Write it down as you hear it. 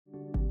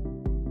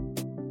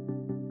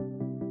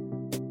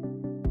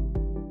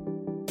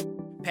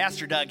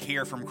Pastor Doug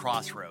here from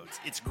Crossroads.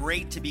 It's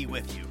great to be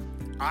with you.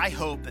 I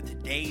hope that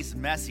today's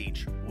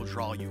message will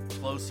draw you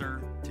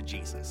closer to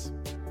Jesus.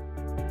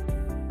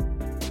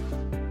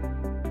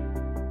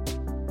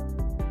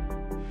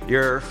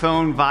 Your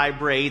phone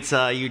vibrates,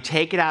 you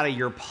take it out of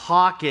your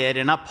pocket,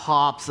 and up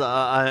pops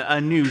a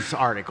news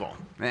article.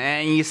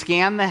 And you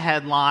scan the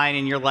headline,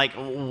 and you're like,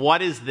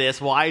 what is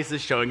this? Why is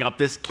this showing up?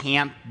 This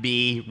can't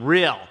be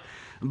real.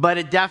 But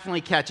it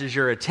definitely catches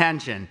your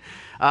attention.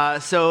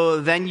 So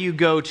then you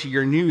go to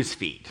your news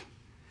feed.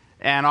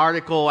 And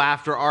article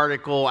after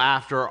article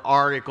after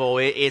article,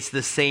 it's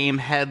the same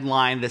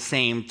headline, the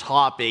same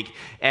topic,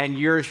 and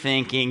you're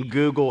thinking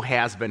Google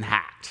has been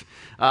hacked.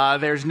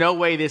 There's no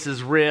way this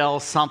is real.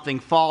 Something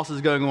false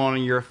is going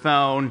on your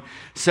phone.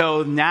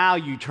 So now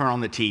you turn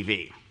on the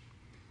TV.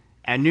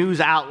 And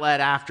news outlet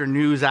after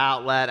news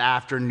outlet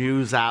after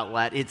news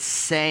outlet, it's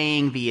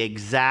saying the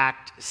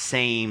exact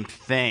same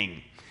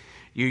thing.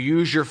 You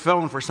use your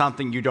phone for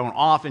something you don't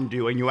often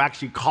do, and you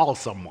actually call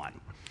someone.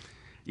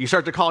 You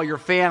start to call your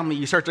family,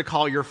 you start to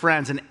call your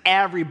friends, and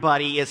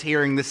everybody is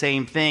hearing the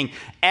same thing.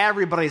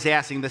 Everybody's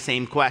asking the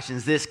same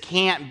questions. This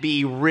can't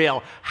be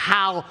real.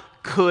 How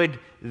could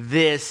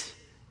this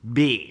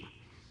be?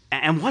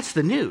 And what's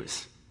the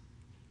news?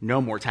 No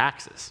more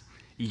taxes.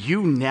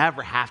 You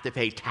never have to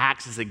pay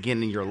taxes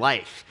again in your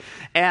life.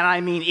 And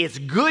I mean, it's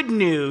good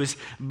news,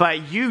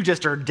 but you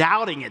just are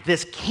doubting it.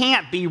 This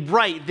can't be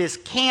right. This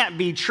can't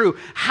be true.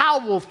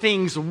 How will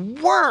things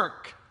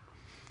work?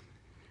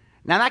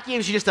 Now, that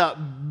gives you just a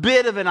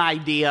bit of an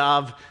idea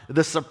of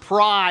the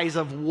surprise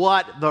of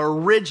what the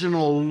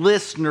original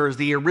listeners,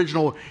 the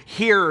original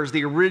hearers,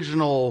 the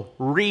original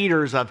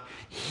readers of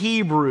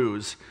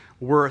Hebrews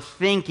were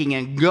thinking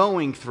and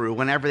going through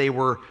whenever they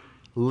were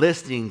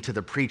listening to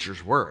the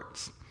preacher's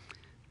words.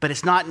 But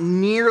it's not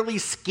nearly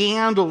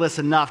scandalous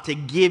enough to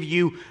give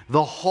you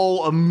the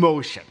whole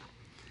emotion.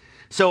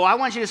 So I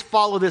want you to just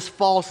follow this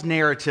false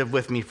narrative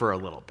with me for a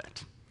little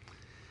bit.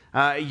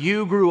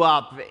 You grew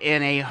up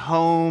in a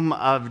home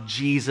of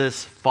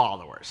Jesus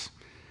followers.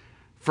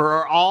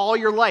 For all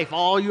your life,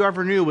 all you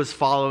ever knew was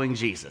following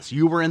Jesus.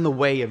 You were in the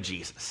way of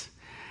Jesus.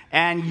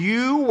 And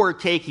you were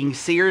taking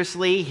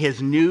seriously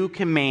his new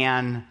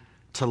command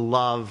to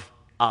love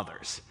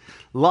others.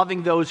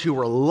 Loving those who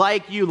were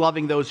like you,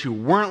 loving those who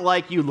weren't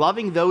like you,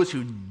 loving those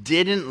who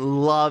didn't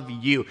love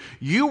you.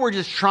 You were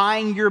just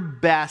trying your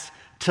best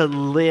to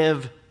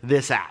live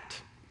this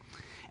out.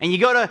 And you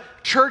go to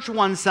church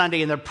one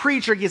Sunday, and the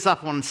preacher gets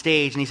up on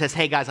stage, and he says,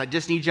 hey guys, I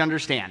just need you to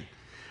understand.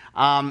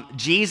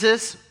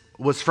 Jesus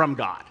was from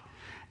God.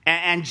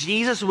 And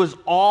Jesus was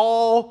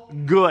all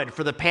good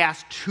for the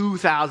past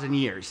 2,000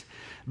 years.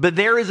 But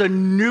there is a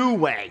new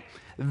way.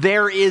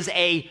 There is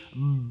a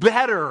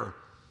better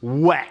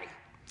way.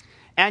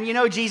 And you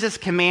know Jesus'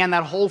 command,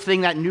 that whole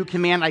thing, that new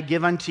command I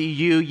give unto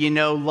you,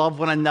 love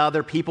one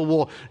another. People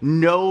will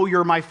know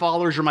you're my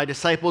followers, you're my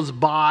disciples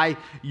by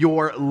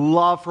your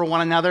love for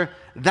one another.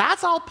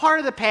 That's all part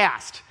of the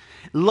past.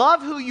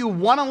 Love who you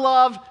want to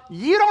love.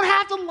 You don't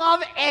have to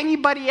love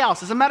anybody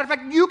else. As a matter of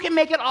fact, you can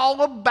make it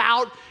all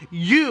about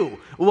you.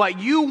 What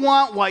you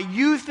want, what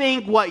you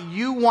think, what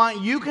you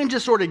want, you can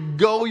just sort of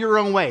go your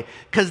own way.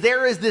 Because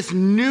there is this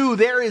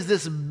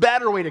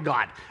better way to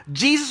God.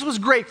 Jesus was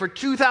great for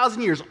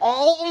 2,000 years,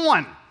 all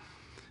on.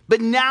 But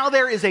now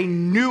there is a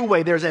new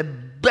way. There's a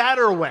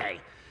better way.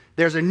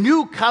 There's a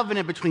new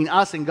covenant between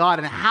us and God,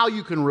 and how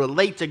you can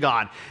relate to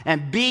God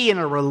and be in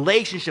a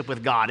relationship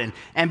with God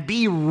and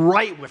be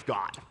right with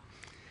God.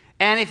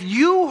 And if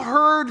you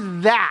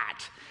heard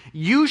that,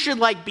 you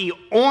should be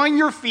on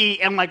your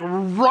feet and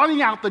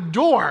running out the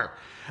door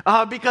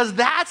because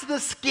that's the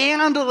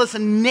scandalous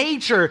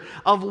nature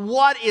of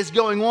what is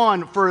going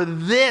on for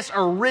this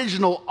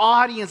original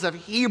audience of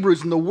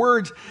Hebrews and the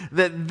words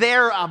that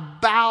they're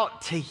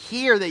about to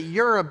hear, that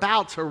you're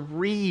about to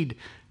read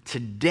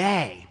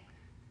today.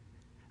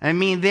 I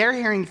mean, they're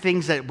hearing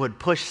things that would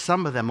push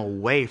some of them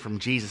away from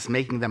Jesus,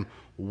 making them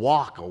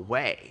walk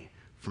away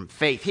from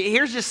faith.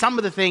 Here's just some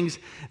of the things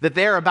that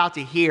they're about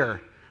to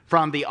hear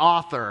from the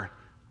author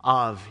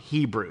of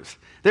Hebrews.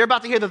 They're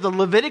about to hear that the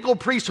Levitical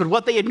priesthood,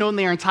 what they had known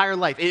their entire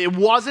life, it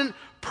wasn't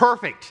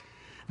perfect.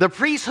 The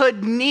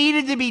priesthood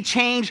needed to be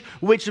changed,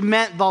 which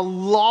meant the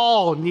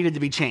law needed to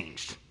be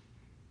changed.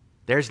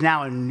 There's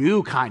now a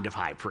new kind of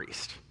high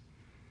priest.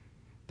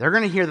 They're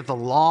going to hear that the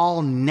law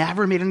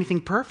never made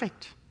anything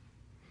perfect.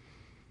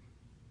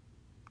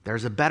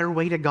 There's a better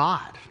way to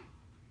God.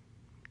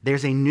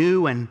 There's a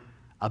new and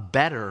a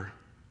better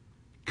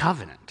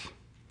covenant.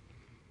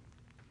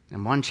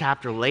 And one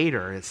chapter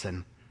later, it's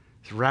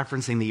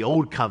referencing the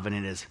old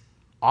covenant as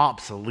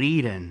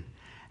obsolete and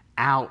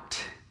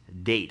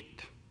outdated.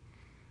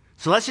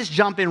 So let's just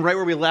jump in right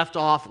where we left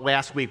off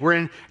last week. We're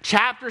in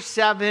chapter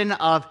 7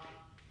 of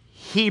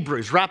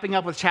Hebrews, wrapping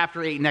up with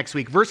chapter 8 next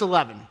week. Verse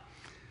 11.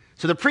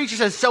 So the preacher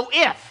says, so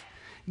if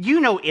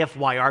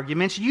if-why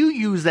arguments. You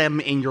use them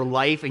in your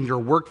life, in your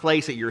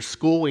workplace, at your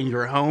school, in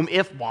your home,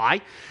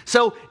 if-why.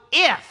 So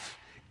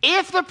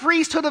if the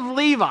priesthood of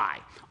Levi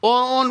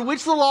on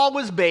which the law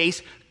was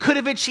based could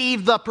have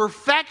achieved the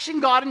perfection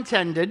God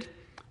intended.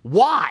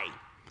 Why?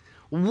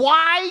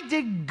 Why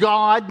did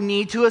God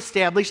need to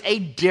establish a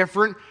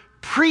different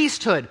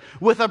priesthood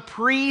with a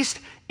priest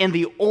in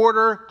the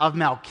order of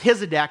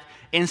Melchizedek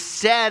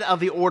instead of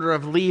the order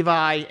of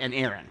Levi and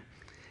Aaron?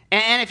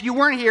 And if you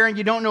weren't here and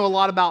you don't know a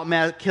lot about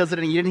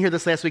Melchizedek, and you didn't hear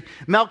this last week,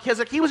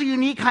 Melchizedek, he was a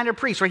unique kind of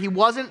priest, right? He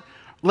wasn't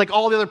like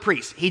all the other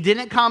priests. He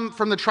didn't come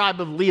from the tribe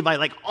of Levi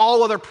like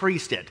all other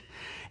priests did.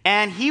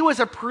 And he was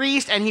a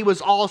priest and he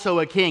was also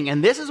a king.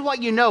 And this is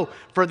what you know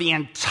for the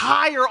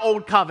entire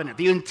Old Covenant,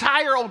 the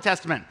entire Old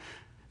Testament.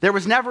 There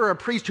was never a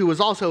priest who was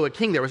also a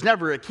king. There was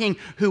never a king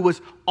who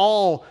was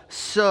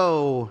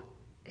also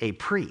a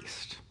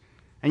priest.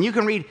 And you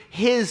can read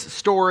his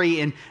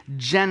story in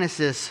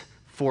Genesis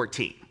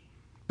 14.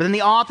 But then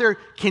the author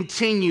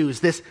continues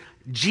this,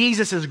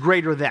 Jesus is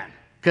greater than.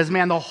 Because,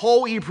 man, the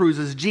whole Hebrews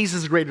is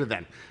Jesus is greater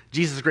than.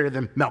 Jesus is greater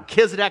than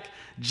Melchizedek.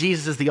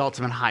 Jesus is the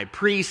ultimate high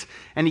priest.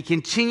 And he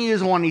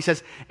continues on, he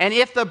says, and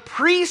if the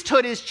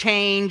priesthood is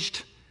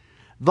changed,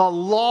 the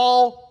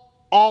law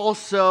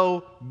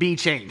also be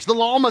changed. The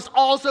law must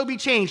also be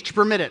changed to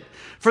permit it.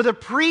 For the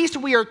priest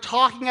we are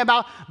talking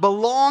about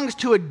belongs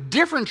to a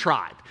different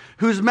tribe,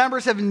 whose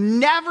members have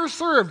never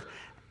served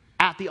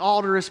at the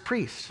altar as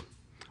priests.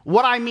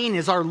 What I mean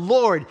is our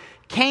Lord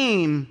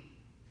came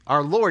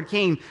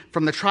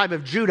from the tribe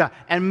of Judah,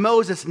 and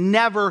Moses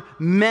never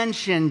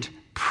mentioned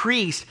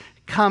priests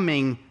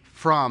coming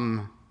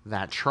from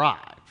that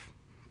tribe.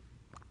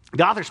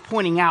 The author's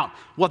pointing out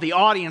what the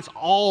audience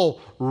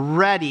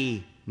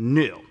already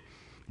knew.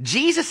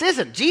 Jesus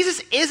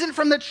isn't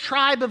from the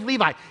tribe of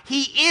Levi.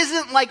 He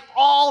isn't like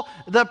all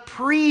the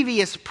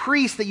previous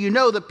priests that you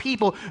know, the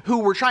people who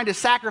were trying to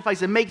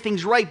sacrifice and make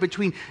things right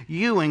between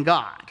you and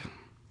God.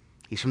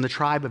 He's from the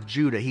tribe of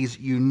Judah. He's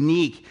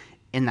unique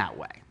in that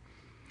way.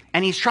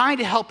 And he's trying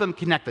to help them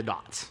connect the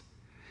dots.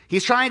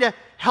 He's trying to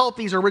help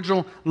these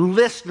original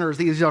listeners,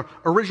 these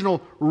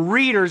original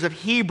readers of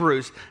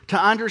Hebrews to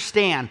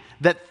understand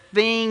that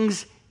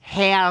things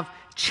have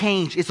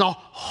changed. It's a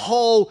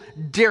whole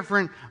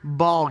different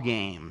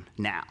ballgame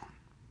now.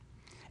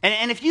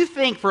 And if you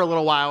think for a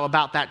little while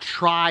about that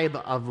tribe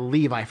of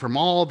Levi, from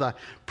all the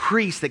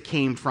priests that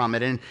came from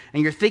it, and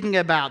you're thinking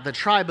about the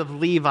tribe of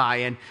Levi,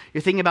 and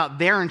you're thinking about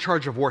they're in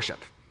charge of worship,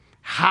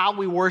 how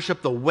we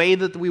worship, the way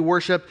that we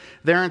worship,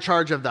 they're in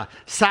charge of the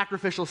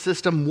sacrificial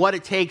system, what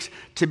it takes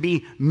to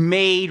be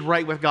made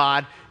right with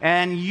God,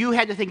 and you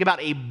had to think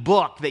about a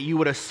book that you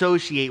would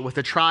associate with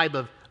the tribe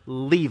of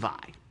Levi.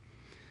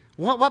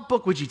 What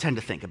book would you tend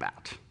to think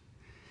about?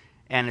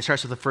 And it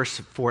starts with the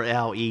first four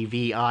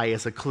L-E-V-I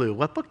as a clue.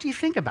 What book do you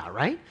think about,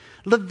 right?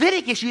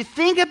 Leviticus. You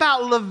think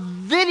about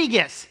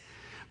Leviticus.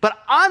 But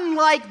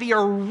unlike the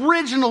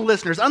original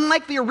listeners,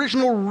 unlike the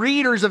original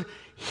readers of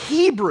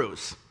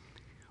Hebrews,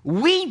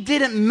 we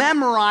didn't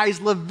memorize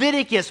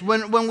Leviticus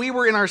when we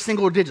were in our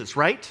single digits,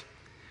 right?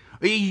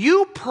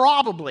 You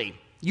probably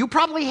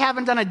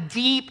haven't done a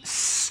deep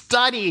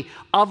study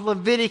of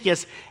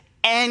Leviticus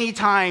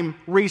anytime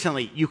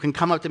recently. You can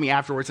come up to me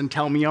afterwards and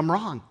tell me I'm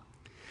wrong.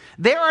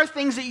 There are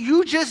things that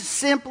you just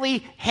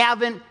simply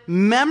haven't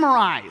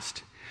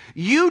memorized.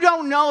 You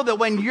don't know that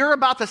when you're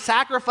about to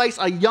sacrifice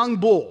a young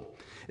bull,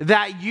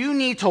 that you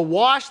need to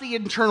wash the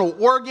internal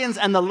organs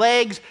and the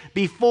legs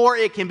before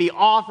it can be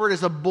offered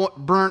as a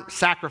burnt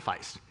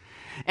sacrifice.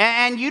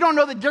 And you don't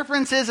know the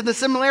differences and the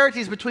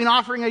similarities between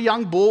offering a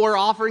young bull or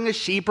offering a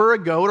sheep or a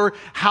goat, or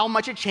how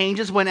much it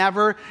changes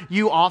whenever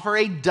you offer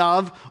a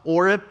dove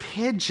or a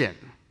pigeon.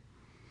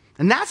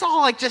 And that's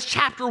all like just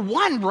chapter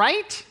 1,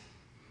 right?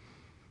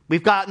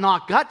 We've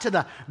not got to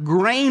the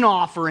grain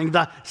offering,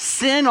 the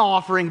sin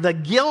offering, the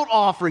guilt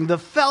offering, the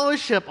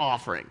fellowship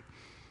offering.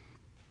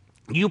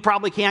 You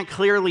probably can't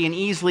clearly and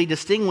easily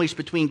distinguish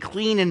between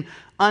clean and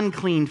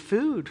unclean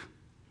food.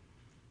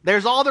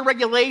 There's all the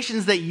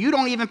regulations that you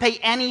don't even pay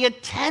any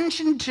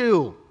attention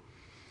to,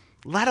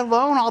 let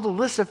alone all the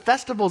lists of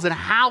festivals and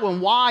how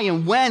and why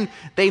and when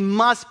they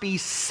must be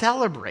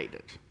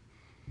celebrated.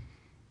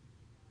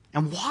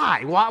 And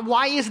why?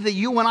 Why is it that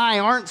you and I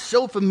aren't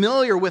so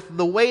familiar with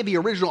the way the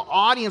original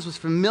audience was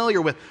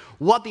familiar with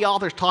what the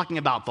author's talking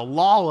about, the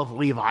law of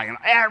Levi and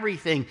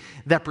everything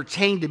that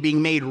pertained to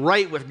being made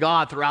right with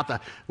God throughout the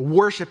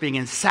worshiping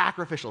and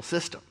sacrificial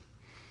system?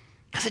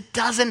 Because it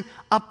doesn't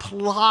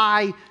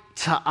apply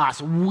to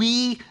us.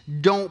 We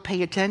don't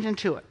pay attention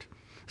to it.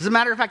 As a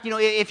matter of fact,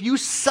 if you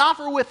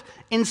suffer with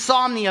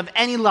insomnia of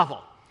any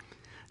level,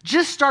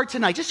 just start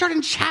tonight. Just start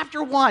in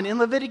chapter 1 in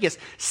Leviticus.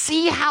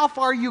 See how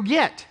far you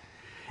get.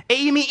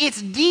 It's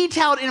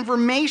detailed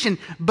information,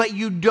 but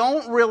you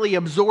don't really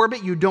absorb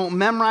it, you don't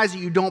memorize it,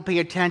 you don't pay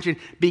attention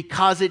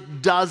because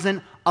it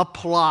doesn't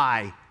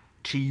apply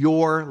to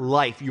your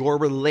life, your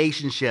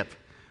relationship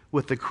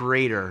with the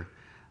creator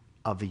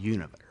of the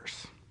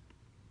universe.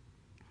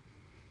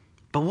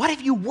 But what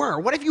if you were?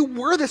 What if you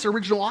were this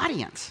original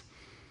audience?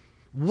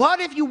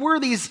 What if you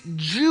were these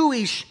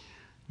Jewish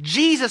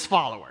Jesus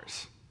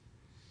followers?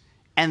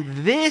 And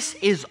this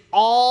is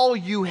all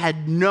you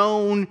had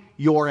known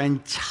your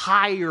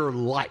entire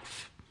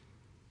life.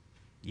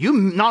 You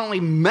not only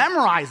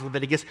memorized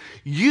Leviticus,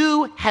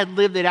 you had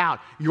lived it out.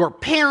 Your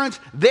parents,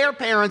 their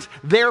parents,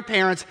 their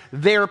parents,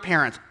 their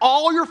parents,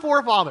 all your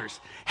forefathers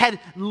had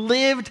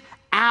lived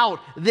out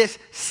this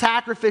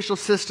sacrificial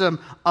system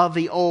of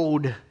the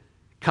old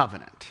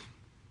covenant.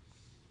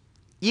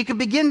 You can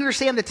begin to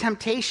understand the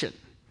temptation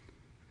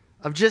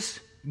of just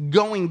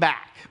going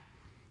back.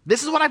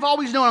 This is what I've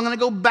always known. I'm going to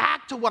go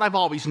back to what I've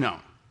always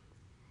known.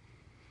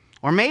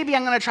 Or maybe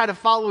I'm going to try to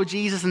follow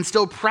Jesus and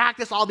still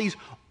practice all these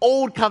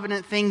old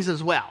covenant things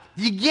as well.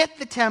 You get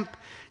the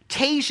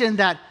temptation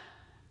that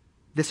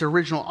this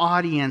original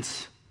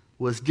audience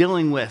was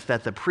dealing with,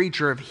 that the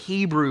preacher of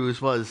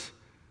Hebrews was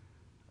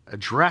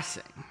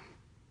addressing.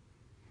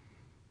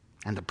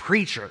 And the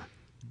preacher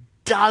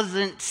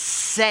doesn't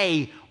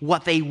say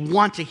what they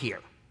want to hear.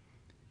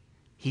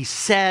 He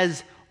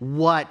says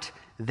what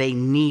they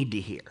need to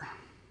hear.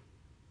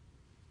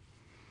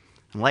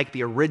 And like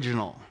the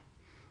original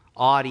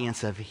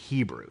audience of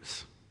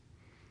Hebrews,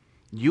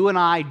 you and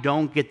I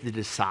don't get to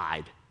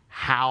decide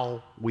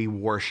how we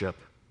worship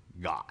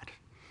God.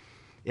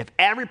 If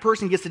every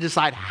person gets to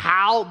decide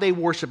how they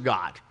worship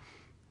God,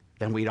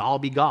 then we'd all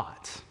be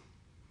gods.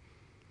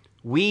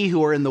 We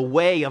who are in the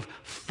way of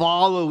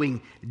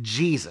following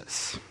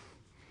Jesus,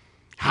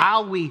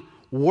 how we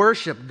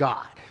worship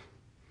God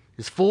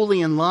is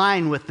fully in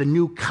line with the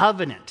new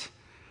covenant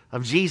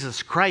of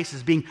Jesus Christ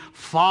as being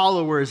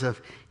followers of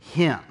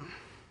Him.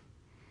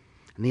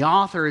 And the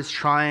author is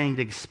trying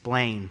to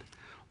explain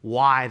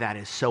why that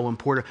is so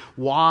important,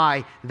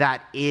 why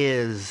that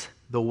is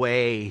the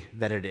way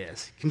that it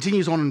is.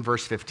 Continues on in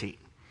verse 15.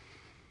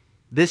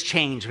 This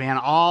change, man,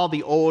 all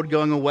the old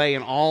going away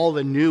and all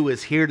the new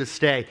is here to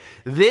stay.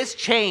 This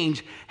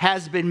change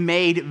has been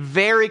made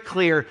very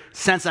clear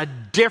since a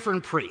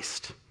different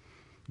priest,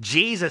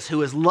 Jesus,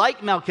 who is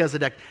like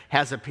Melchizedek,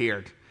 has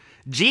appeared.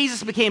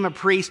 Jesus became a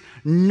priest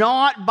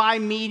not by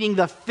meeting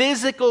the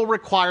physical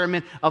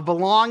requirement of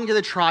belonging to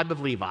the tribe of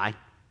Levi,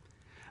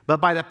 but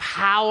by the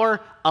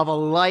power of a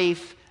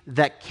life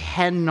that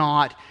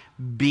cannot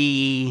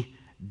be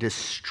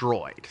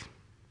destroyed.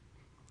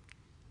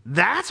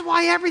 That's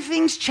why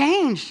everything's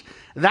changed.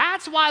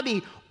 That's why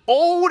the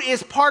old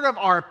is part of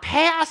our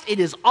past. It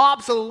is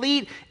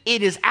obsolete.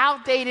 It is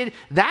outdated.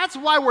 That's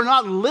why we're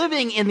not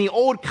living in the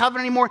old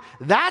covenant anymore.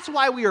 That's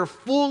why we are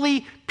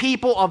fully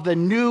people of the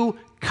new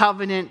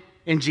covenant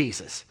in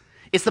Jesus.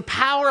 It's the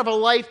power of a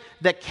life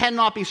that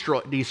cannot be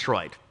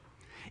destroyed.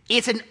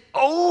 It's an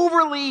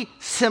overly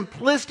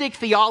simplistic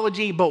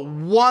theology, but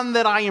one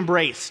that I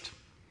embraced.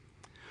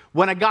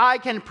 When a guy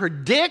can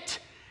predict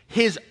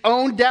his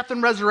own death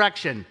and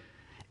resurrection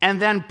and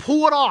then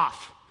pull it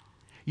off,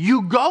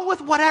 you go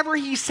with whatever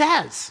he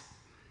says.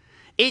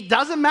 It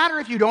doesn't matter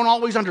if you don't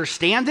always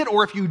understand it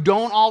or if you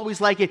don't always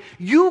like it.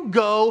 You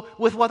go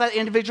with what that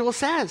individual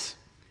says.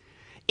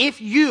 If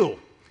you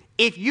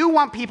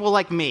want people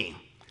like me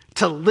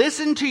to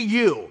listen to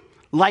you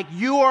like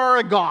you are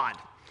a god,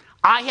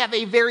 I have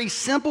a very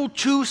simple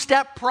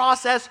 2-step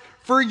process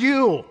for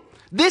you.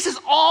 This is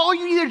all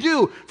you need to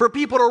do for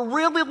people to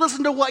really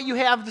listen to what you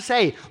have to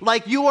say,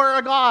 like you are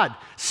a god.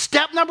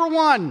 Step number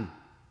 1,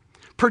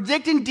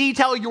 predict in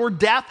detail your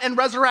death and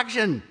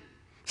resurrection.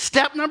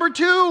 Step number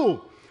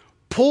 2,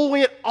 pull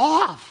it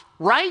off,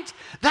 right?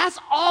 That's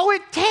all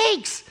it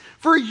takes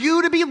for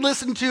you to be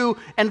listened to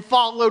and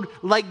followed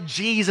like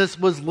Jesus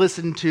was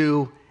listened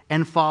to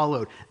and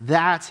followed.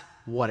 That's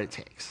what it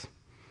takes.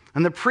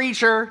 And the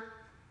preacher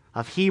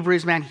of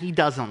Hebrews, man, he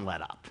doesn't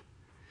let up.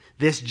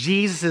 This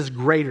Jesus is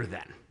greater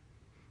than.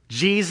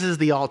 Jesus is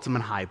the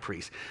ultimate high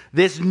priest.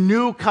 This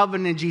new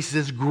covenant in Jesus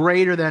is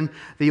greater than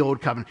the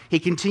old covenant. He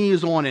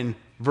continues on in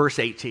verse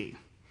 18.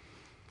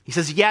 He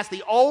says, yes,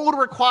 the old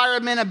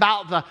requirement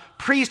about the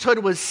priesthood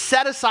was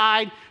set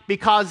aside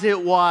because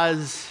it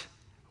was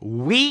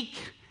weak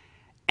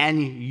and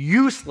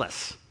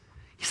useless.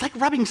 He's like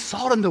rubbing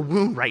salt in the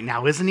wound right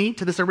now, isn't he,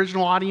 to this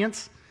original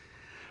audience?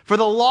 For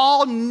the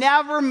law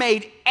never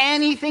made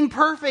anything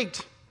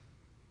perfect.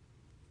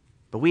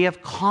 But we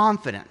have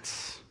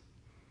confidence.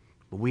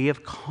 But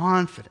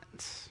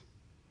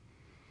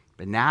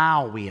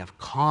now we have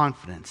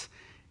confidence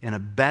in a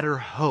better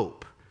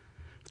hope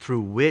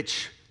through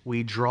which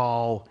we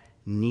draw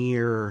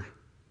near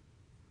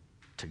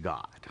to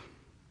God.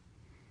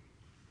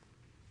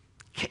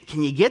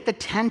 Can you get the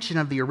tension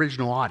of the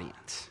original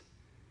audience?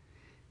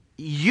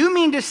 You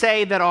mean to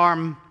say that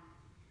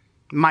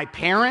my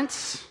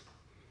parents,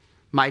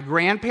 my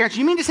grandparents,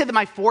 you mean to say that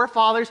my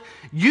forefathers,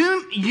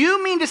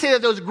 you mean to say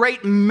that those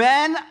great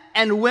men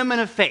and women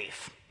of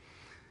faith,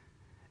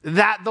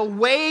 that the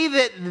way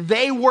that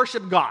they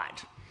worship God,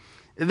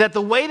 that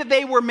the way that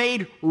they were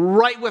made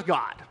right with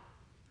God,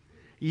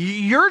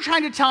 you're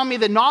trying to tell me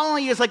that not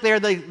only is like they're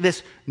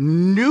this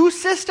new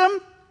system,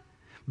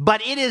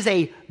 but it is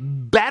a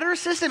better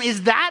system?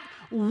 Is that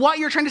what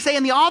you're trying to say?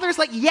 And the author's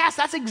like, yes,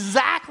 that's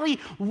exactly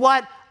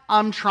what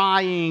I'm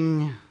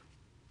trying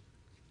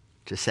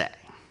to say.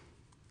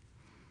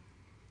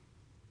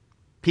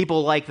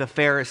 People like the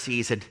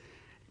Pharisees had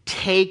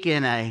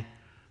taken a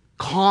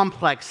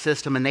complex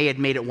system, and they had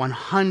made it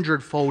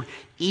 100-fold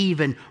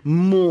even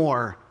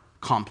more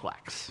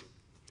complex.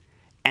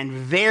 And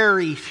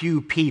very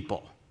few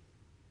people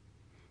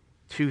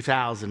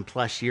 2,000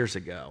 plus years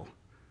ago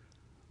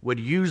would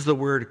use the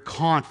word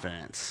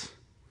confidence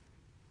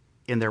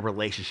in their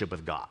relationship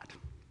with God.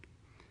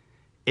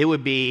 It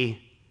would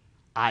be,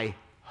 I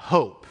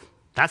hope.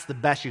 That's the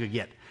best you could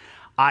get.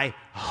 I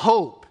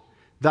hope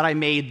that I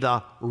made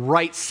the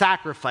right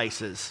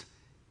sacrifices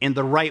in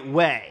the right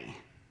way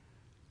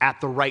at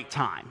the right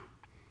time.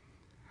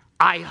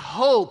 I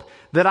hope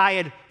that I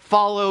had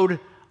followed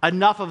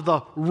enough of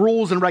the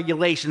rules and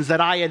regulations,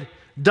 that I had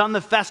done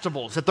the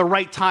festivals at the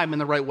right time in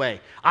the right way.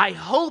 I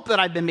hope that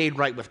I've been made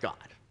right with God.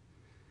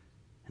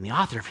 And the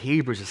author of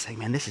Hebrews is saying,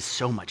 man, this is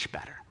so much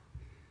better.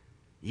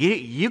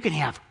 You can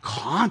have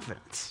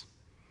confidence.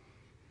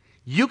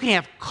 You can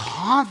have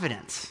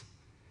confidence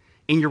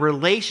in your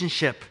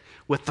relationship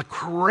with the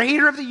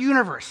creator of the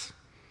universe.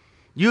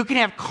 You can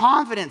have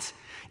confidence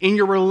in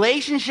your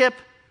relationship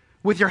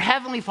with your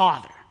heavenly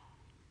Father.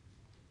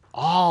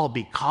 All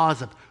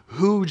because of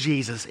who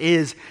Jesus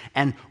is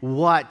and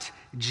what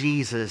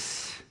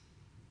Jesus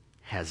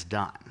has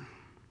done.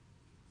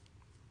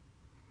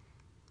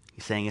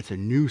 He's saying it's a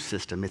new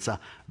system. It's a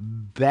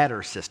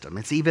better system.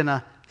 It's even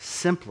a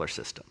simpler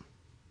system.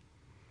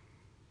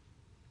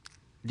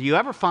 Do you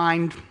ever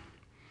find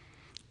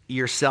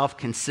yourself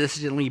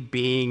consistently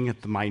being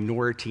the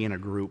minority in a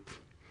group?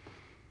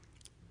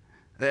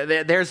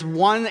 There's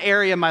one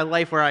area in my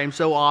life where I am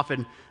so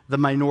often the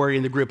minority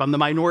in the group. I'm the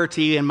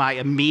minority in my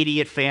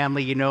immediate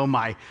family,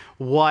 my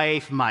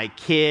wife, my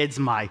kids,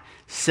 my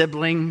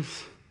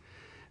siblings.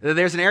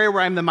 There's an area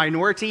where I'm the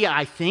minority,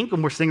 I think,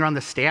 when we're sitting around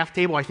the staff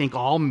table, I think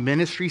all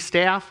ministry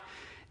staff,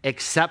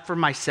 except for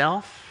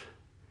myself.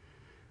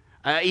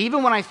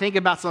 Even when I think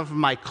about some of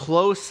my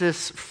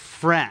closest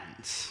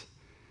friends,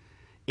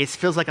 it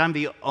feels like I'm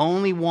the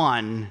only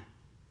one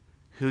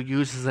who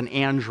uses an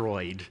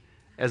Android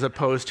as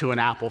opposed to an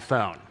Apple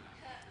phone.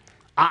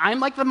 I'm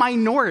like the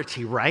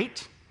minority,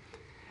 right?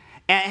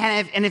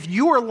 And if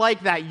you are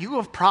like that, you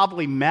have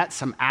probably met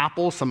some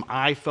Apple, some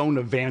iPhone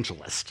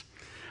evangelists.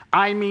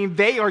 I mean,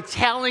 they are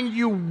telling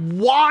you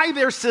why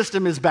their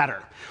system is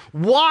better,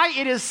 why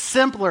it is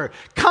simpler.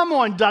 Come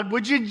on, Doug,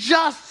 would you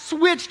just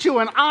switch to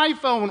an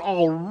iPhone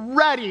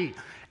already?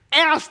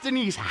 Ask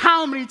Denise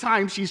how many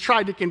times she's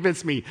tried to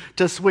convince me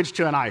to switch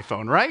to an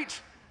iPhone, right?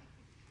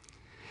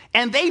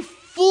 And they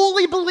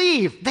fully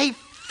believe, they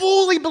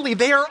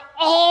are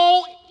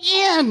all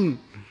in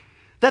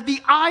that the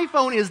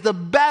iPhone is the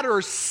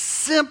better,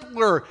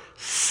 simpler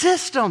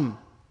system.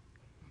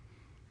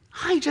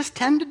 I just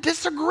tend to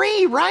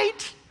disagree,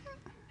 right?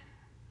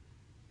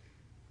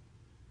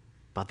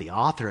 But the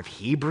author of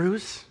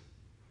Hebrews,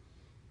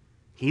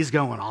 he's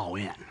going all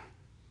in.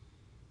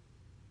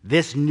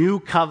 This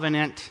new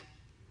covenant,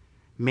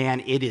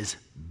 man, it is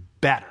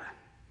better.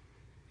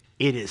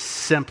 It is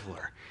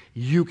simpler.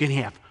 You can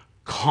have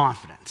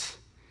confidence.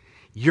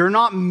 You're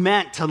not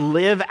meant to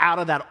live out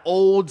of that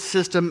old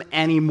system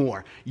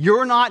anymore.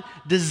 You're not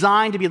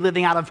designed to be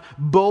living out of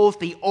both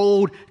the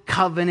old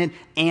covenant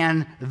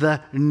and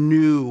the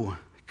new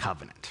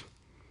covenant.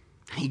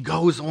 He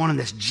goes on in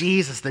this,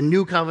 Jesus, the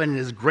new covenant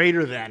is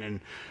greater than. In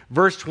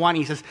verse 20,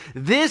 he says,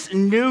 this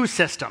new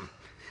system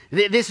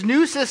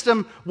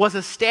was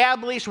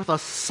established with a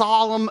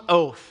solemn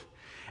oath.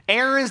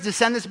 Aaron's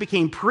descendants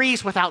became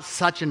priests without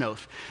such an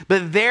oath.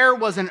 But there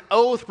was an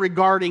oath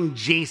regarding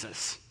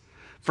Jesus.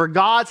 For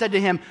God said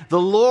to him, the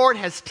Lord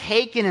has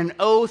taken an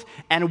oath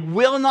and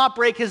will not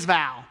break his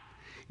vow.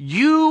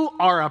 You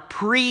are a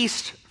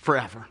priest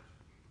forever.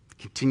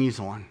 Continues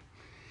on.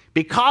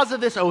 Because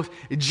of this oath,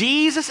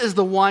 Jesus is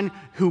the one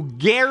who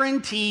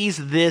guarantees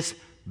this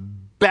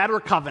better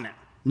covenant.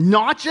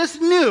 Not just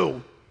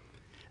new,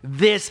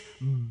 this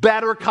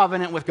better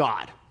covenant with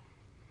God.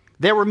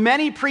 There were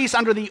many priests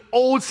under the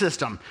old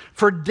system,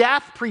 for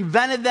death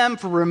prevented them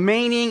from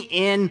remaining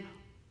in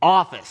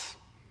office.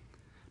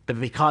 But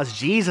because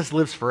Jesus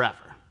lives forever,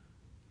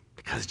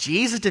 because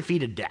Jesus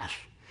defeated death,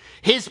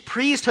 his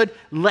priesthood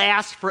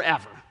lasts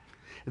forever.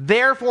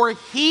 Therefore,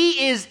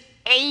 he is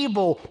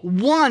able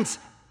once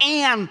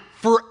and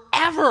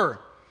forever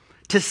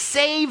to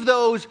save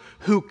those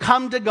who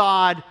come to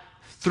God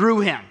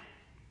through him.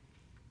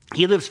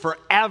 He lives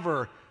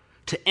forever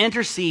to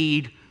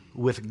intercede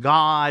with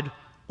God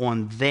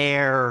on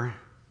their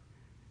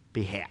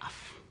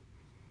behalf.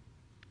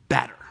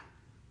 Better.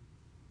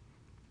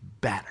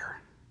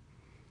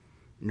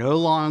 No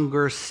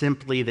longer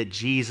simply that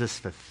Jesus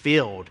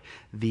fulfilled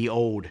the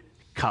old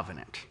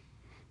covenant,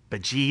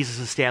 but Jesus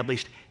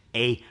established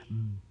a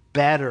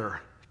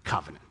better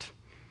covenant.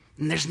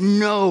 And there's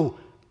no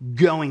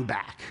going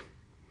back.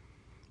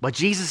 What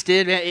Jesus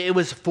did, it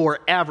was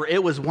forever.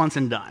 It was once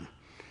and done.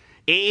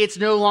 It's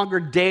no longer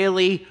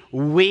daily,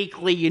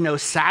 weekly,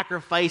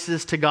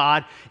 sacrifices to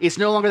God. It's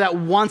no longer that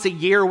once a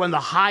year when the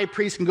high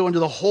priest can go into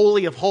the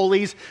Holy of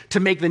Holies to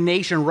make the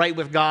nation right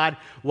with God.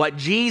 What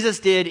Jesus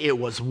did, it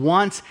was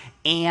once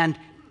and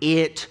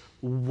it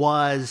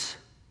was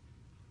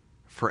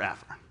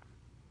forever.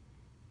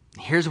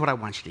 Here's what I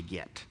want you to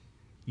get.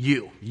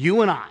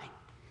 You and I.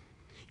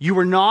 You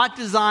were not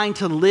designed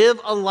to live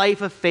a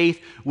life of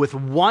faith with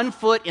one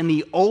foot in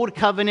the old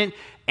covenant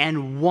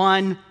and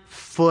one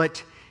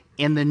foot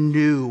in the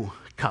new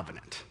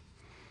covenant.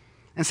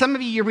 And some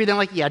of you're reading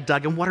like, yeah,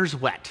 Doug, and water's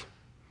wet.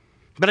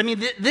 But I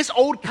mean, this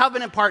old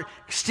covenant part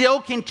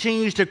still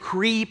continues to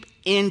creep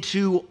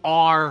into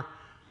our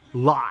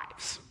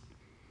lives.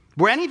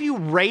 Were any of you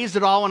raised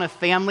at all in a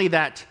family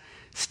that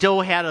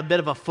still had a bit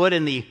of a foot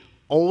in the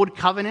old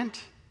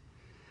covenant?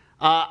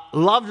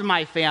 Loved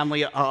my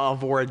family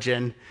of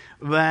origin,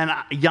 when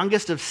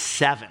youngest of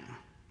 7.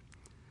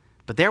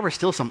 But there were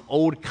still some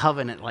old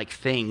covenant-like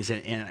things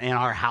in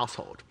our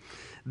household.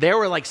 There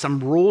were like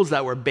some rules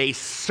that were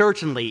based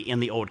certainly in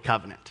the old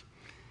covenant.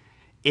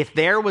 If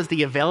there was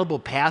the available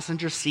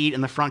passenger seat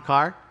in the front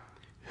car,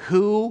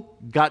 who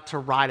got to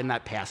ride in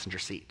that passenger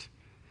seat?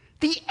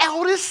 The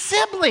eldest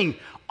sibling,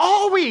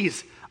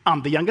 always.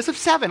 I'm the youngest of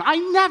 7. I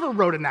never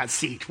rode in that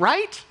seat,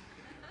 right?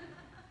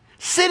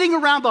 Sitting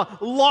around the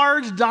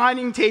large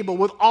dining table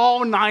with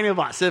all 9 of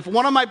us. If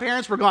one of my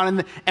parents were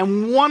gone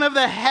and one of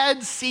the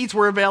head seats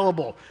were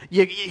available,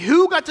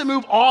 who got to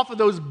move off of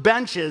those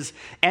benches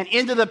and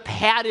into the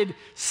padded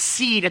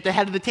seat at the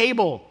head of the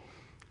table?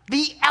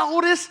 The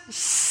eldest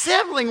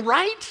sibling,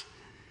 right?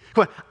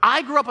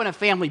 I grew up in a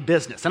family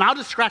business, and I'll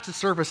just scratch the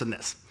surface in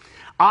this.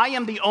 I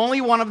am the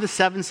only one of the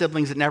 7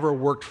 siblings that never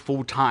worked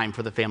full-time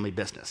for the family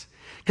business.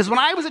 Because when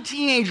I was a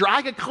teenager,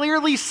 I could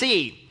clearly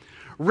see,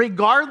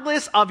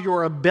 regardless of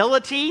your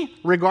ability,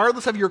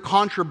 regardless of your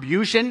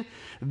contribution,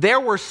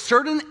 there were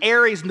certain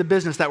areas in the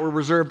business that were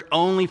reserved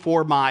only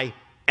for my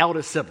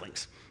eldest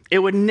siblings. It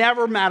would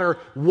never matter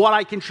what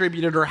I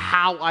contributed or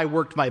how I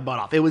worked my butt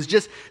off. It was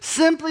just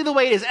simply the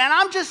way it is. And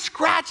I'm just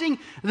scratching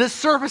the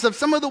surface of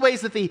some of the ways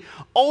that the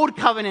old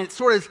covenant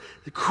sort of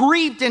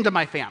creeped into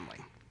my family.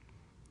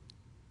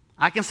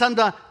 I can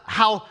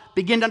somehow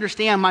begin to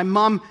understand my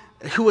mom,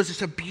 who was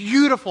just a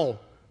beautiful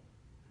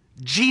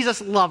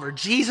Jesus lover,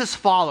 Jesus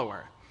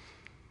follower,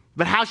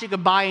 but how she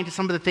could buy into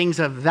some of the things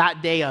of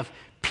that day of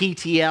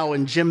PTL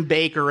and Jim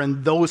Baker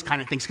and those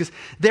kind of things. Because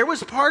there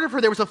was part of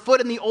her, there was a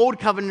foot in the old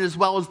covenant as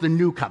well as the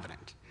new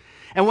covenant.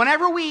 And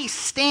whenever we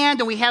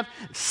stand and we have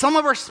some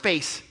of our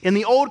space in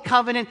the old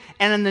covenant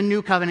and in the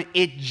new covenant,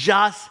 it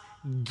just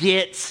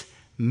gets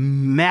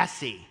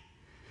messy.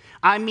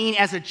 I mean,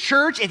 as a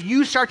church, if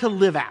you start to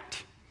live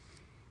out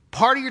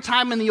part of your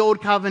time in the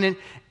old covenant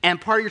and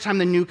part of your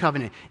time in the new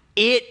covenant,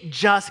 it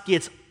just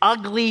gets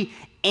ugly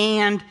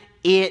and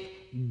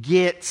it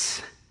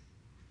gets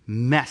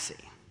messy.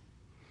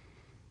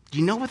 Do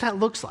you know what that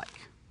looks like?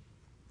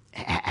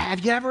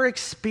 Have you ever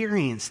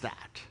experienced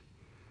that?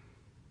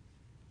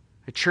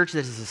 A church that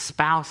is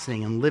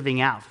espousing and living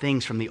out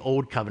things from the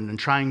old covenant and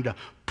trying to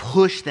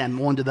push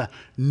them onto the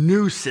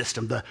new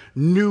system, the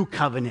new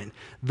covenant,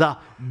 the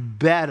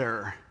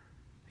better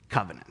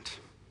covenant.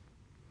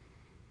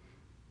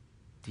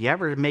 Do you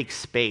ever make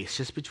space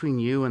just between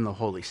you and the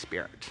Holy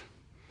Spirit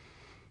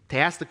to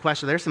ask the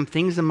question, there's some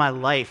things in my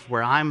life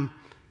where I'm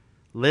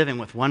living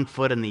with one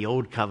foot in the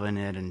old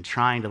covenant and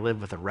trying to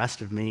live with the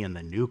rest of me in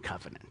the new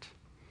covenant?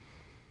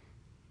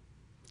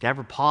 Do you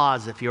ever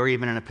pause if you're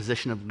even in a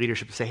position of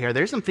leadership to say, here,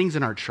 there's some things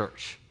in our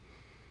church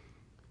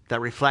that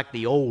reflect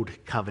the old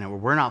covenant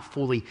where we're not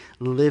fully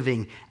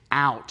living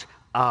out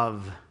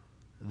of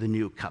the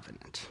new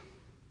covenant?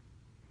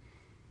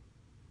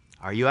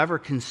 Are you ever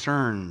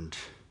concerned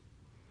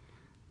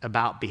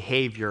about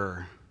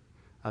behavior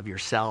of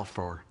yourself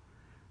or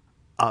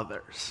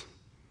others?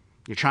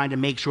 You're trying to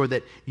make sure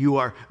that you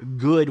are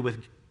good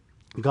with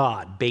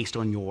God based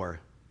on your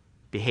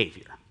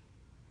behavior.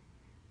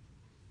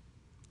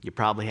 You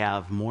probably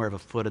have more of a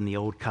foot in the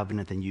old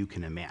covenant than you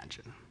can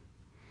imagine.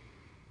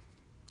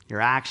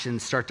 Your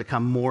actions start to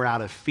come more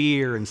out of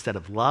fear instead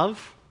of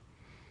love.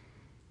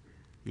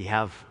 You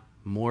have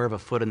more of a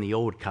foot in the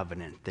old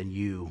covenant than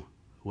you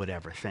would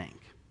ever think.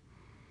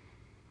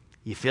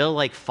 You feel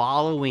like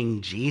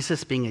following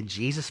Jesus, being a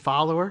Jesus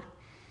follower,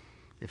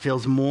 it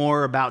feels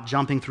more about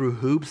jumping through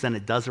hoops than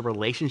it does a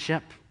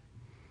relationship.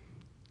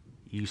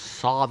 You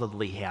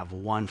solidly have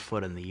one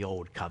foot in the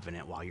old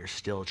covenant while you're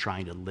still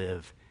trying to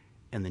live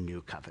in the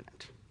new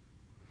covenant.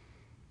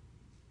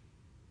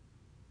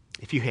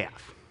 If you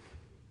have,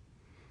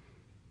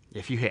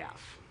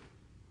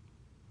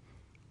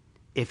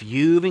 if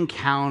you've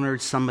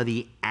encountered some of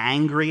the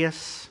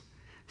angriest,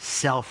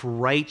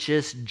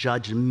 self-righteous,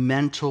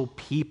 judgmental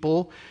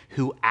people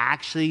who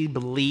actually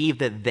believe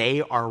that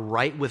they are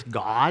right with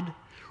God,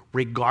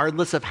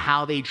 regardless of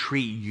how they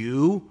treat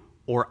you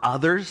or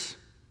others,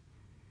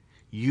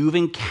 you've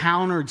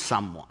encountered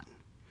someone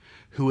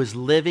who is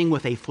living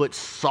with a foot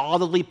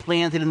solidly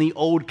planted in the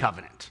old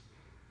covenant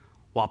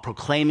while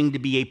proclaiming to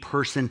be a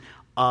person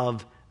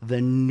of the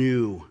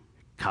new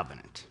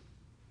covenant.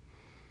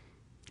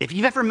 If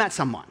you've ever met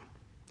someone,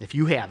 if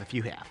you've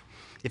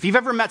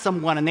ever met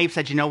someone and they've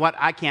said, you know what,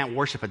 I can't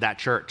worship at that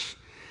church.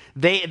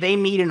 They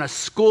meet in a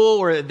school,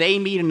 or they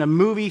meet in a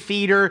movie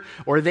theater,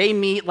 or they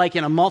meet like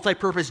in a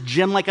multi-purpose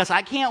gym like us.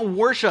 I can't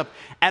worship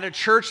at a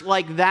church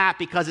like that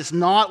because it's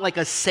not like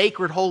a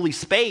sacred, holy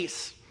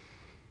space.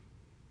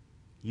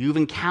 You've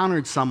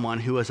encountered someone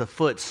who has a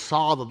foot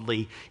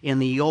solidly in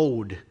the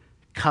old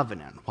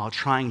covenant while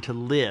trying to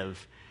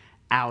live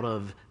out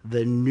of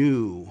the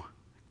new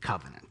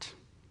covenant.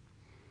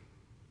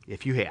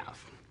 If you've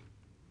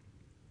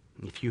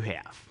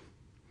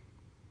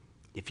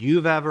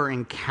ever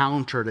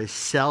encountered a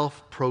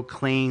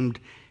self-proclaimed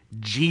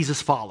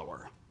Jesus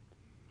follower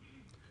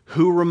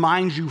who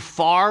reminds you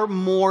far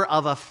more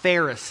of a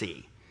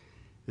Pharisee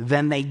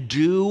than they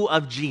do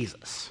of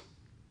Jesus,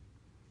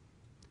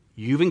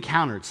 you've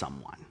encountered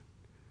someone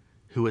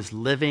who is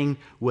living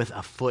with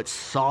a foot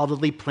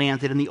solidly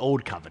planted in the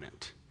old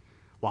covenant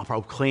while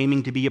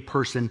proclaiming to be a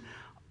person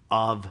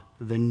of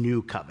the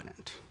new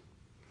covenant.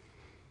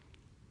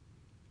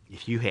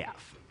 If you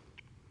have,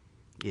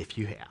 if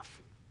you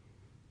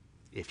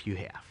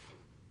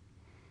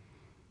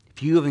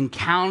have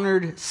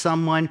encountered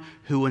someone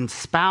who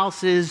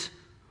espouses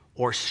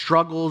or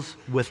struggles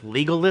with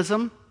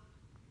legalism,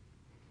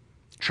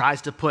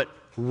 tries to put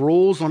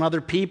rules on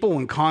other people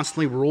and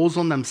constantly rules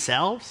on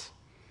themselves,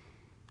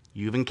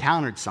 you've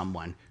encountered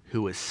someone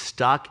who is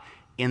stuck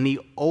in the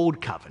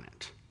old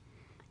covenant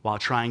while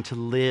trying to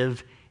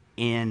live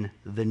in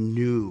the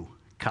new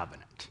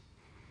covenant.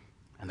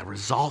 And the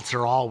results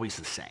are always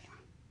the same.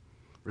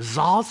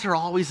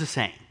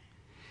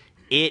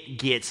 It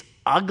gets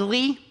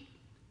ugly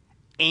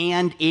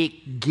and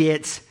it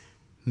gets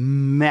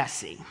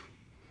messy.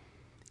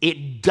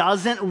 It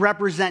doesn't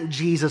represent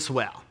Jesus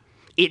well.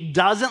 It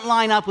doesn't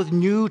line up with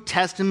New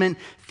Testament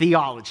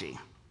theology.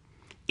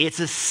 It's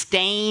a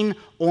stain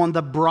on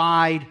the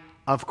bride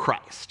of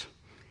Christ.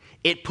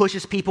 It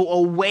pushes people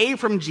away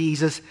from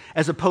Jesus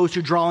as opposed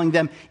to drawing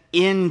them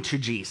into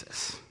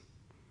Jesus.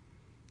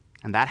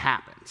 And that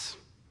happens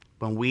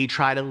when we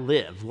try to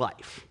live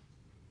life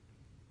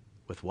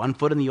with one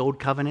foot in the old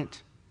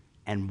covenant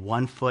and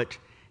one foot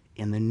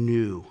in the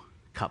new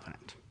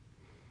covenant.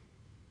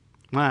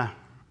 I'm going to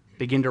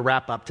begin to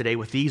wrap up today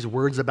with these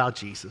words about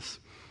Jesus.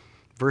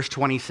 Verse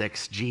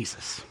 26,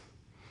 Jesus.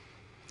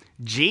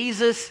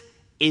 Jesus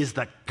is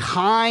the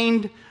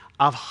kind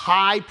of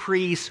high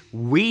priest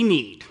we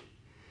need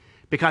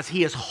because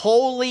he is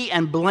holy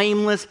and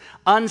blameless,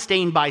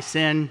 unstained by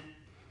sin.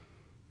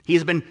 He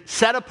has been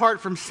set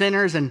apart from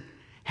sinners and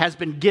has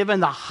been given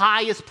the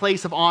highest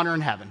place of honor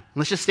in heaven.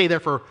 Let's just stay there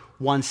for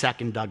 1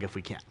 second, Doug, if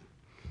we can.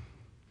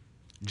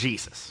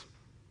 Jesus.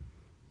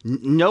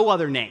 No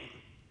other name.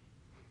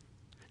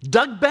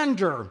 Doug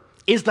Bender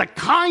is the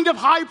kind of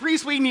high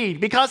priest we need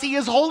because he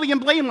is holy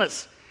and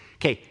blameless.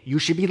 Okay, you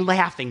should be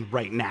laughing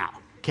right now,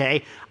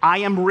 okay? I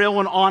am real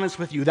and honest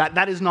with you.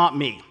 That is not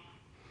me.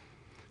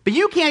 But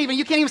you can't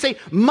even say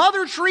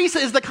Mother Teresa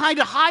is the kind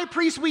of high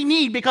priest we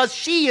need because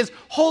she is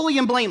holy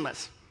and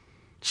blameless.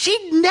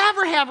 She'd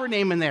never have her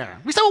name in there.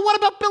 We say, well, what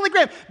about Billy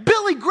Graham?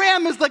 Billy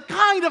Graham is the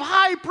kind of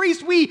high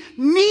priest we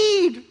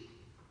need.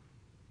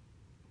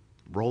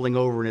 Rolling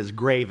over in his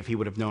grave if he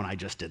would have known I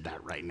just did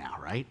that right now,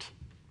 right?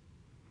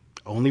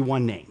 Only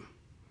one name.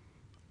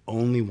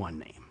 Only one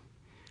name.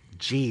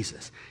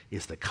 Jesus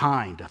is the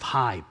kind of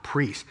high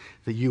priest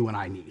that you and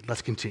I need.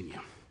 Let's continue.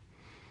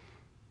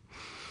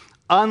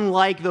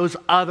 Unlike those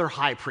other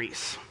high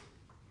priests,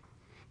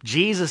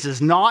 Jesus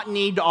does not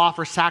need to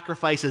offer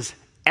sacrifices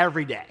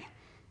every day.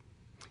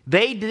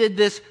 They did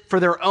this for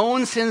their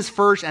own sins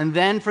first and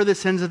then for the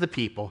sins of the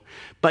people.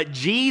 But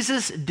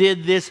Jesus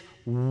did this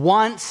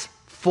once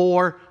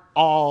for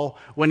all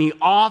when he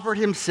offered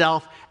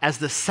himself as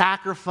the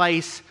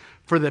sacrifice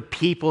for the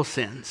people's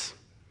sins.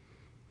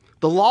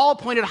 The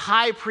law-appointed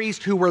high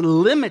priests who were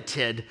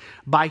limited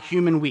by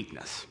human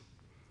weakness.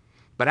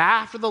 But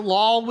after the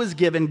law was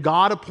given,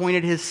 God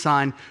appointed his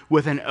son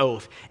with an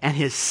oath. And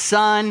his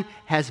son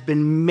has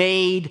been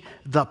made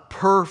the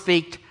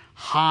perfect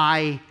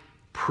high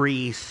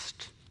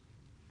priest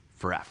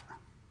forever.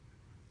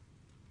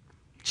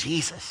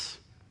 Jesus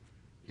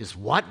is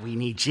what we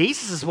need.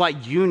 Jesus is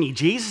what you need.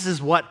 Jesus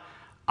is what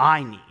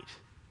I need.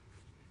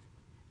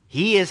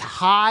 He is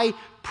high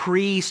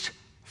priest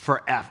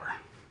forever.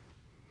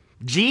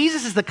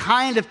 Jesus is the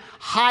kind of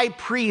high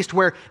priest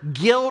where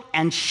guilt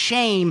and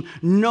shame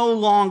no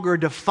longer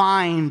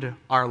defined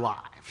our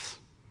lives.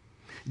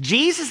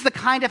 Jesus is the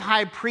kind of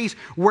high priest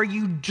where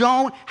you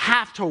don't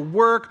have to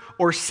work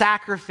or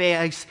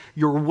sacrifice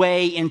your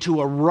way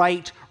into a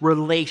right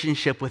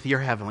relationship with your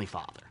Heavenly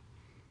Father.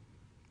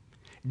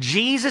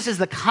 Jesus is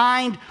the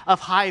kind of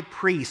high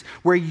priest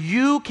where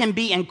you can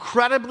be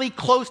incredibly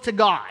close to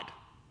God,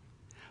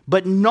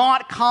 but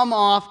not come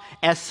off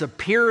as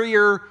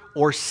superior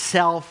or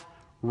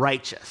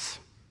self-righteous.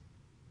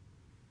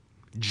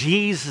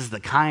 Jesus is the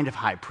kind of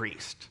high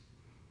priest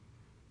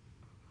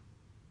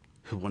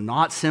who will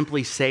not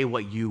simply say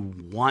what you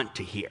want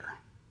to hear.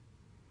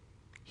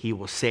 He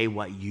will say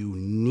what you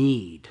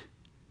need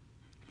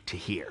to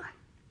hear.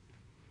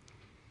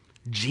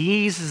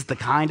 Jesus is the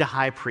kind of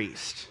high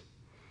priest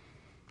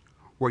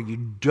where you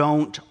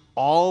don't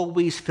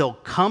always feel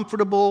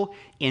comfortable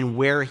in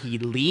where he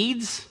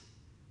leads,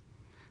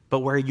 but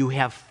where you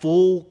have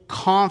full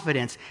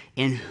confidence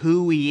in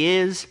who he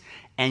is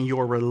and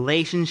your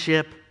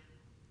relationship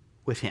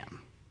with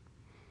him.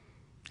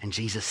 And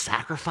Jesus'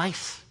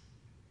 sacrifice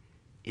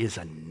is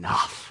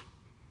enough,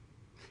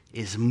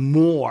 is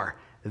more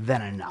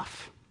than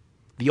enough.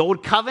 The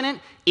old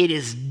covenant, it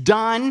is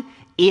done,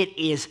 it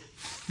is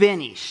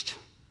finished.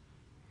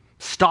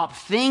 Stop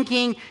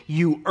thinking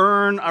you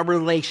earn a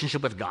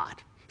relationship with God.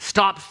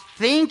 Stop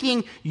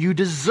thinking you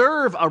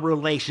deserve a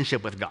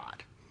relationship with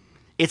God.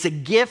 It's a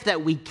gift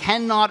that we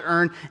cannot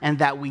earn and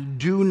that we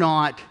do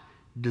not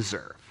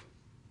deserve.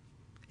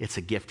 It's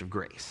a gift of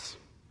grace.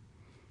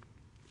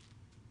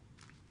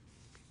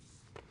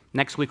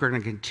 Next week, we're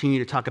going to continue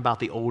to talk about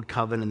the Old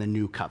Covenant and the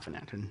New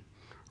Covenant and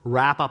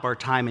wrap up our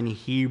time in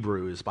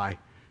Hebrews by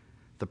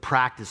the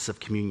practice of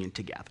communion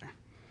together.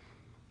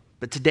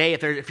 But today,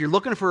 if you're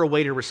looking for a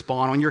way to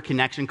respond on your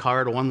connection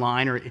card,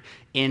 online, or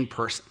in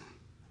person,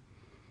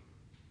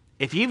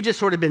 if you've just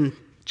sort of been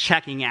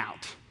checking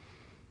out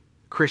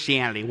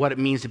Christianity, what it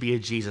means to be a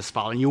Jesus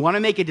follower, and you want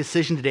to make a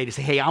decision today to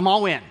say, hey, I'm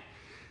all in.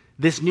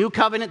 This new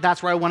covenant,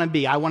 that's where I want to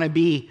be. I want to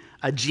be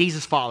a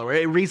Jesus follower.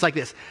 It reads like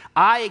this: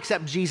 I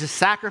accept Jesus'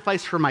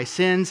 sacrifice for my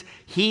sins.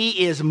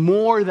 He is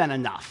more than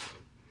enough.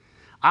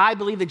 I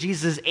believe that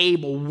Jesus is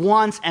able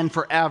once and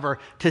forever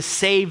to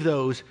save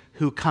those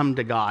who come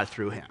to God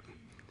through him.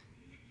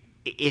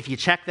 If you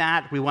check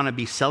that, we want to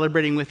be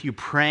celebrating with you,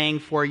 praying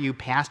for you.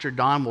 Pastor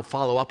Don will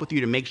follow up with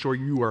you to make sure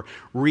you are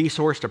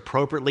resourced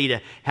appropriately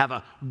to have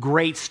a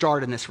great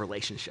start in this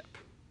relationship.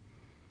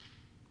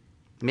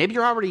 Maybe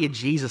you're already a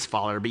Jesus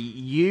follower, but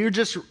you're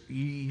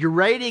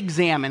ready to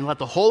examine, let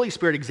the Holy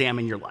Spirit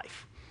examine your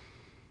life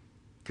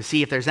to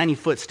see if there's any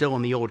foot still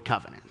in the old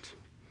covenant.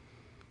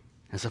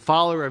 As a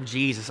follower of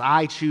Jesus,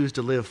 I choose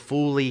to live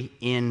fully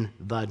in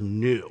the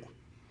new,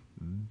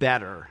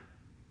 better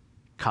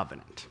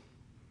covenant.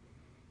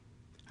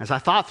 As I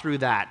thought through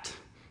that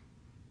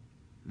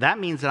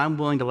means that I'm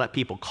willing to let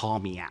people call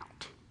me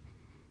out.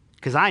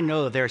 Because I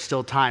know that there are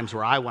still times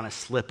where I want to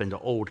slip into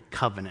old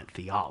covenant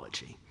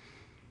theology.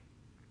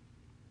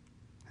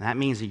 And that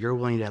means that you're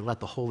willing to let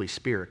the Holy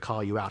Spirit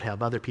call you out,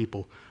 have other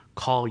people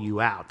call you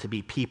out to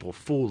be people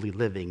fully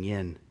living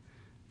in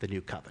the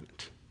new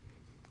covenant.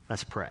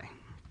 Let's pray.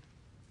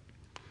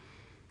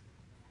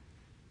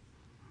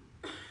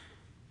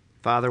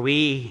 Father,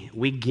 we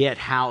get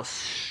how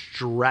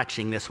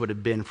stretching this would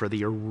have been for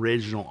the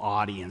original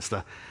audience,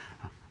 the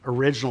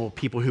original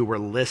people who were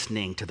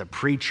listening to the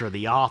preacher,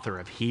 the author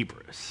of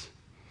Hebrews.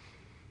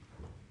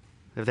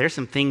 If there's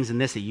some things in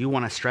this that you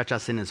want to stretch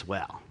us in as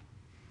well.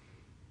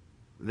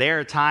 There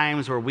are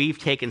times where we've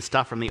taken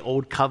stuff from the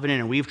old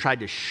covenant and we've tried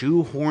to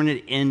shoehorn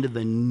it into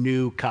the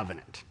new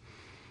covenant.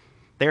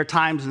 There are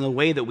times in the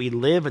way that we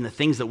live and the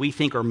things that we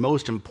think are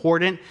most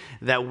important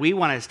that we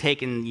want to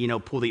take and,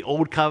 pull the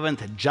old covenant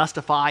to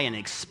justify and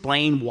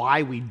explain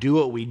why we do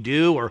what we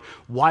do or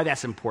why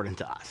that's important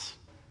to us.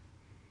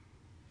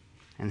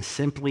 And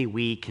simply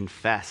we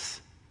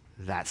confess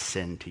that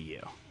sin to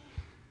you.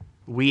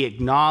 We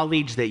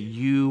acknowledge that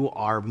you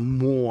are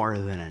more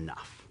than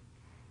enough.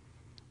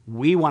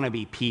 We want to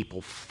be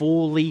people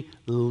fully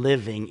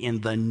living in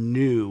the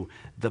new,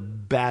 the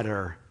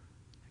better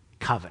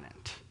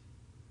covenant.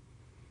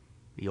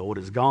 The old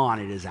is gone,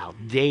 it is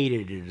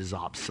outdated, it is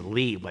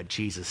obsolete. What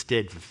Jesus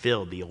did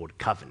fulfilled the old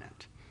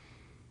covenant.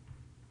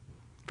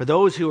 For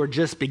those who are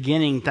just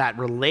beginning that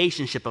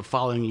relationship of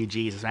following you,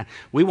 Jesus, man,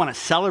 we want to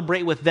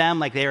celebrate with them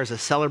like there is a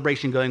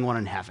celebration going on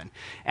in heaven.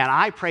 And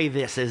I pray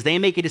this, as they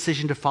make a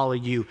decision to follow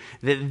you,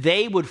 that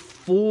they would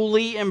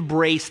fully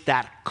embrace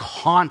that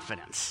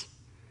confidence.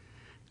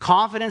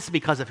 Confidence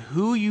because of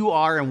who you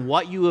are and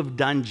what you have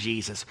done,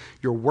 Jesus.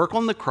 Your work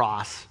on the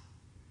cross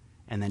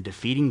and then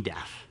defeating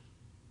death.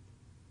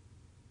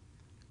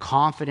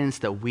 Confidence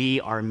that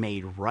we are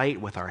made right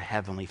with our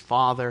Heavenly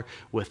Father,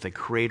 with the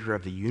Creator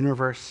of the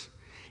universe.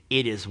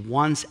 It is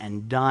once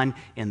and done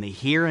in the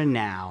here and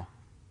now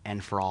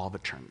and for all of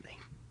eternity.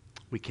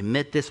 We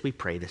commit this, we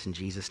pray this in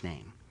Jesus'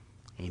 name.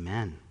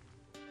 Amen.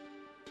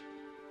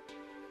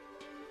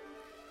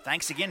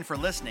 Thanks again for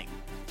listening.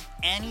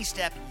 Any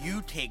step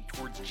you take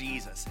towards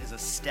Jesus is a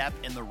step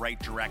in the right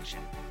direction.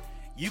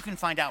 You can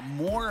find out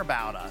more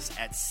about us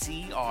at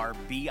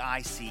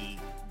crbic.org.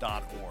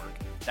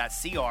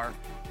 That's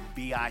crbic.org.